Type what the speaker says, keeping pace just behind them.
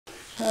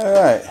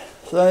Alright,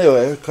 so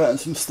anyway, we're cutting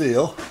some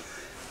steel.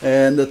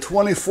 And the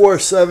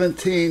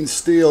 2417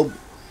 steel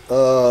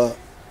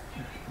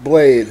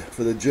blade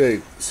for the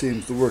jig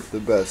seems to work the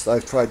best.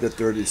 I've tried the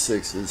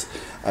 36s.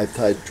 I've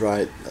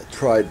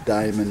tried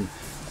diamond.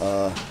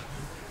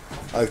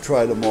 I've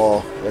tried them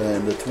all.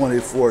 And the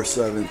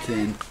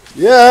 2417.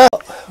 Yeah!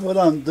 What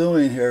I'm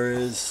doing here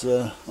is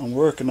I'm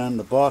working on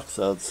the box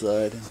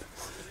outside and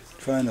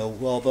trying to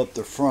weld up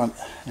the front.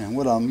 And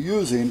what I'm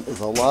using is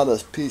a lot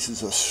of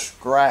pieces of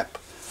scrap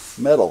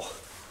metal.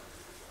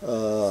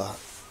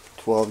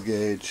 12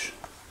 gauge,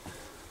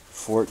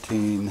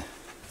 14,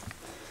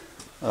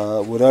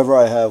 whatever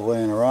I have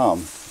laying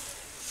around.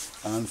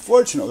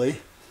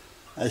 Unfortunately,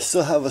 I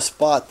still have a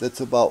spot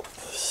that's about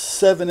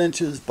 7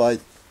 inches by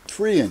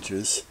 3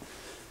 inches.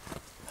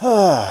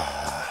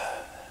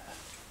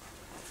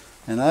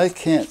 And I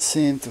can't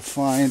seem to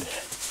find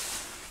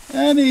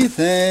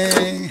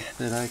anything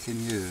that I can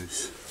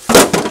use. Wait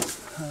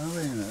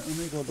a minute, let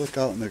me go look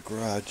out in the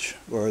garage,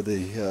 or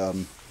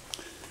the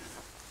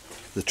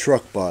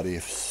truck body,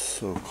 if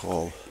so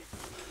called.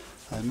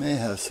 I may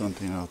have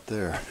something out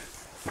there.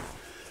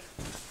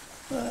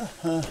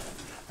 I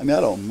mean, I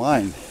don't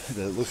mind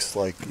that it looks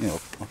like, you know,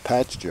 a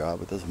patch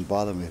job. It doesn't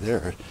bother me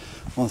there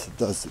once it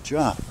does the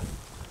job.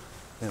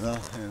 You know,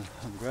 and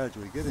I'm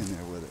gradually getting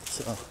there with it,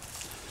 so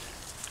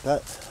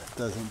that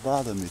doesn't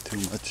bother me too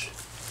much.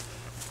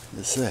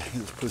 Just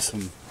put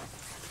some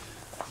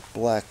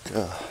black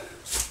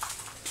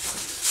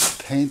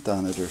paint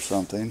on it or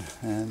something,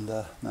 and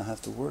not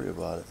have to worry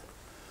about it.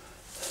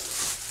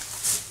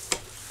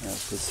 I'll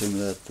put some of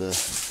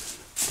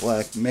that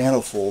black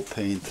manifold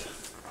paint.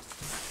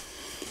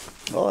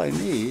 All I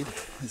need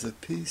is a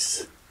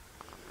piece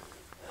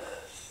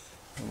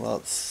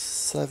about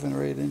 7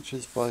 or 8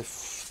 inches by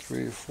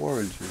 3 or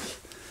 4 inches.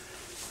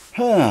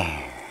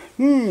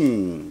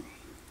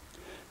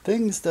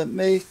 Things that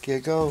make you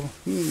go,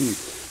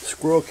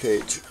 squirrel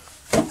cage.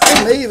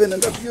 I may even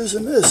end up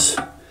using this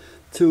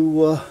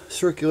to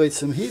circulate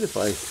some heat if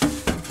I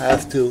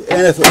have to,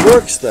 and if it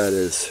works, that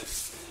is.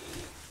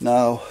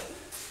 Now,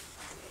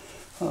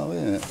 oh wait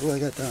a minute, what do I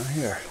got down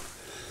here?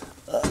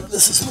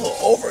 This is a little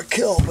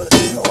overkill, but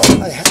you know what,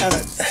 I have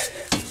it.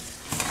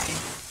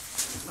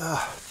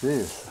 Ah,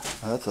 jeez,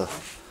 that's a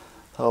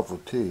hell of a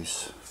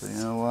piece. So you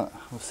know what,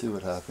 we'll see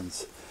what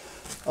happens.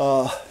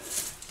 A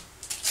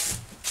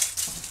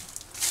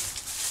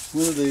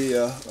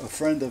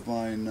friend of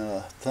mine,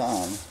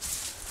 Tom,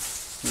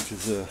 which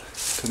is a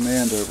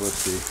commander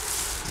with the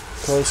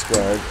Coast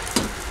Guard,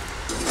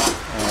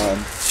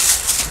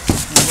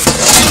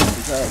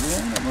 is that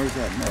aluminum or is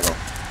that metal?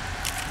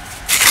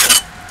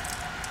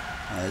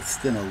 It's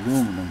thin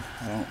aluminum.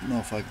 I don't know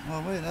if I can,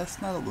 oh wait,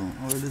 that's not aluminum.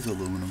 Oh, it is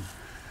aluminum.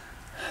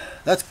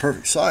 That's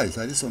perfect size.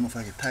 I just don't know if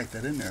I can pack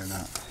that in there or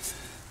not.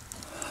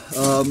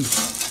 A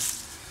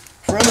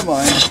friend of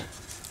mine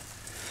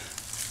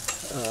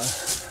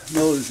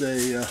knows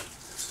a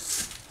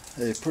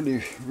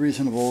pretty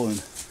reasonable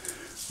and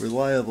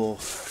reliable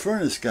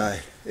furnace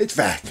guy,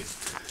 HVAC.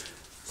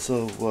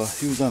 So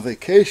he was on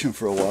vacation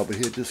for a while, but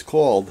he had just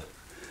called.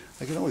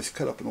 I can always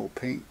cut up an old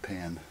paint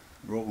pan,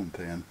 rolling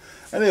pan.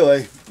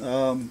 Anyway,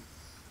 and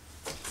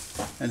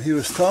he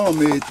was telling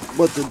me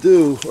what to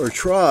do or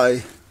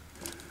try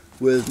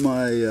with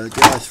my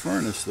gas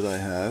furnace that I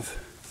have.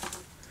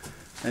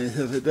 And he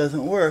said if it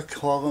doesn't work,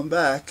 call him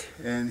back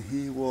and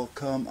he will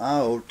come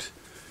out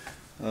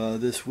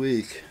this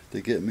week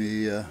to get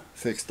me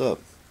fixed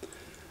up.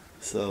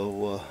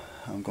 So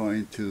I'm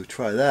going to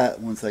try that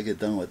once I get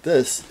done with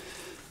this,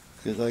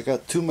 because I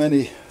got too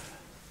many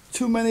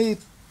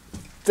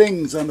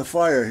things on the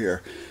fire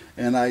here,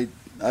 and I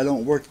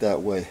don't work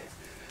that way.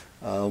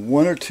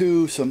 1 or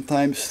 2,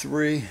 sometimes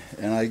 3,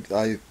 and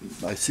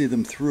I see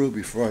them through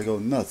before I go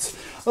nuts.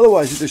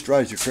 Otherwise, it just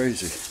drives you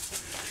crazy.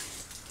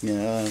 You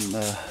know, and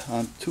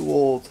I'm too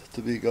old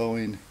to be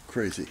going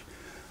crazy.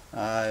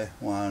 I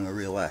want to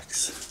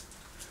relax.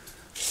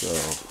 So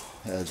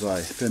as I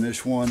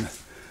finish one,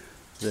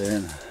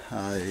 then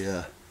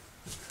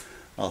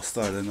I'll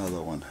start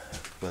another one.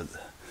 But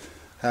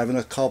having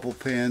a couple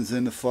pans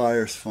in the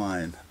fire is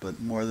fine. But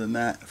more than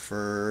that,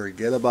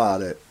 forget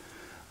about it.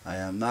 I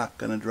am not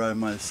going to drive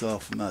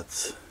myself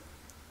nuts.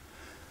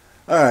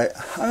 Alright,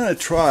 I'm going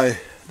to try.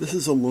 This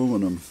is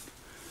aluminum.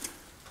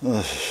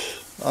 I'm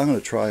going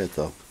to try it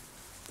though.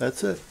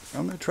 That's it.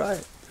 I'm going to try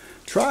it.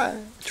 Try.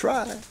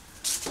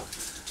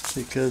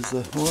 Because,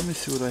 well, let me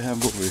see what I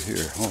have over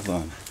here. Hold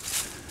on.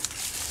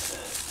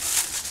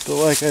 But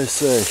like I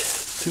say,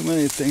 too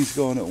many things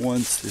going at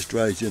once just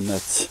drives you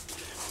nuts.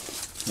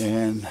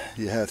 And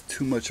you have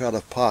too much out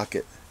of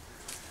pocket.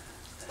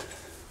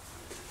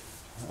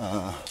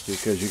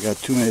 Because you got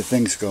too many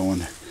things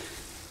going.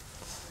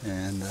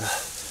 And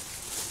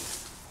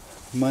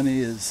money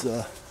is,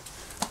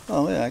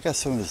 oh yeah, I got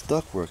some of this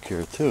ductwork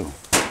here too.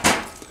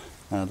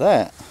 Now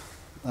that,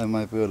 I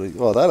might be able to,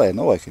 well, that I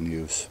know I can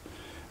use.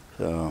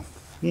 So,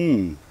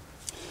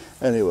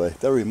 anyway,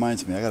 that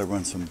reminds me, I gotta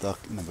run some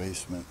duct in the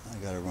basement. I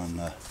gotta run,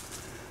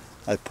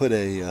 I put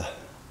a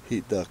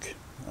heat duct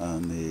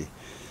on the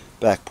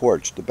back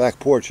porch. The back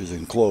porch is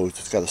enclosed.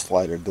 It's got a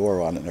slider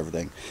door on it and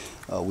everything.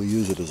 We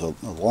use it as a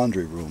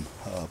laundry room,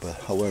 but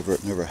however,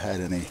 it never had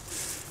any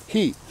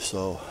heat,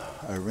 so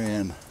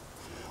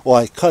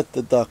I cut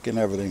the duct and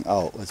everything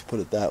out. Let's put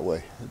it that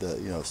way.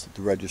 The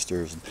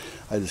registers.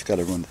 I just got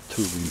to run the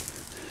tubing.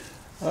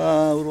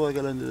 What do I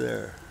got under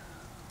there?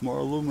 More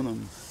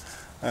aluminum.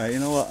 All right, you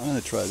know what? I'm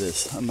gonna try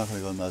this. I'm not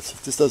gonna go nuts.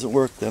 If this doesn't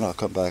work, then I'll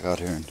come back out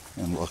here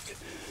and look.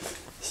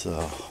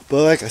 So,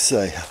 but like I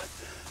say,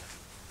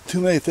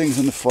 too many things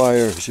in the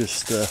fire is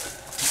just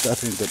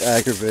nothing but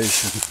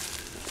aggravation.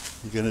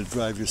 You're gonna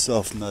drive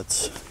yourself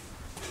nuts,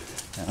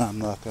 and I'm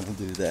not gonna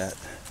do that.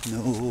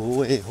 No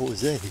way,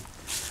 Jose.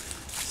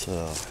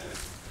 So,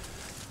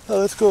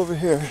 let's go over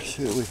here,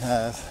 see what we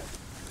have.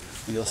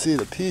 And you'll see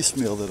the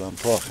piecemeal that I'm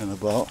talking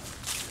about.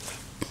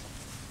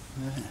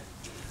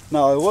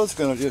 Now, I was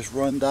going to just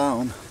run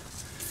down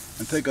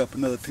and pick up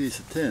another piece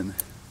of tin,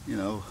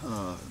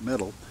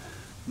 metal,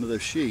 another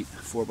sheet,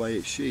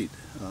 4x8 sheet.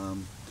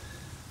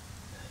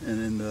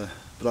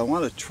 But I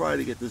want to try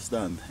to get this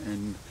done.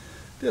 And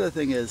the other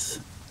thing is,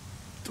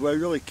 do I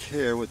really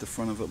care what the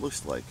front of it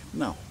looks like?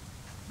 No.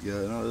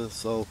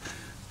 So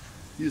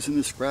using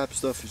the scrap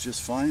stuff is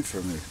just fine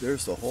for me.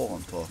 There's the hole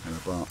I'm talking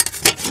about.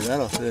 And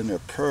that'll fit in there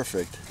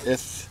perfect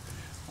if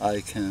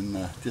I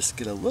can just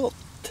get a little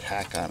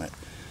tack on it.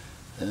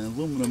 And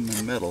aluminum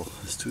and metal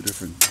is two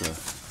different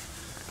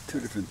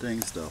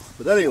things though.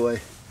 But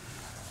anyway,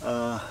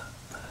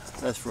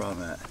 that's where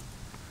I'm at.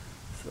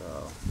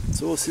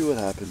 So we'll see what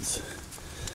happens.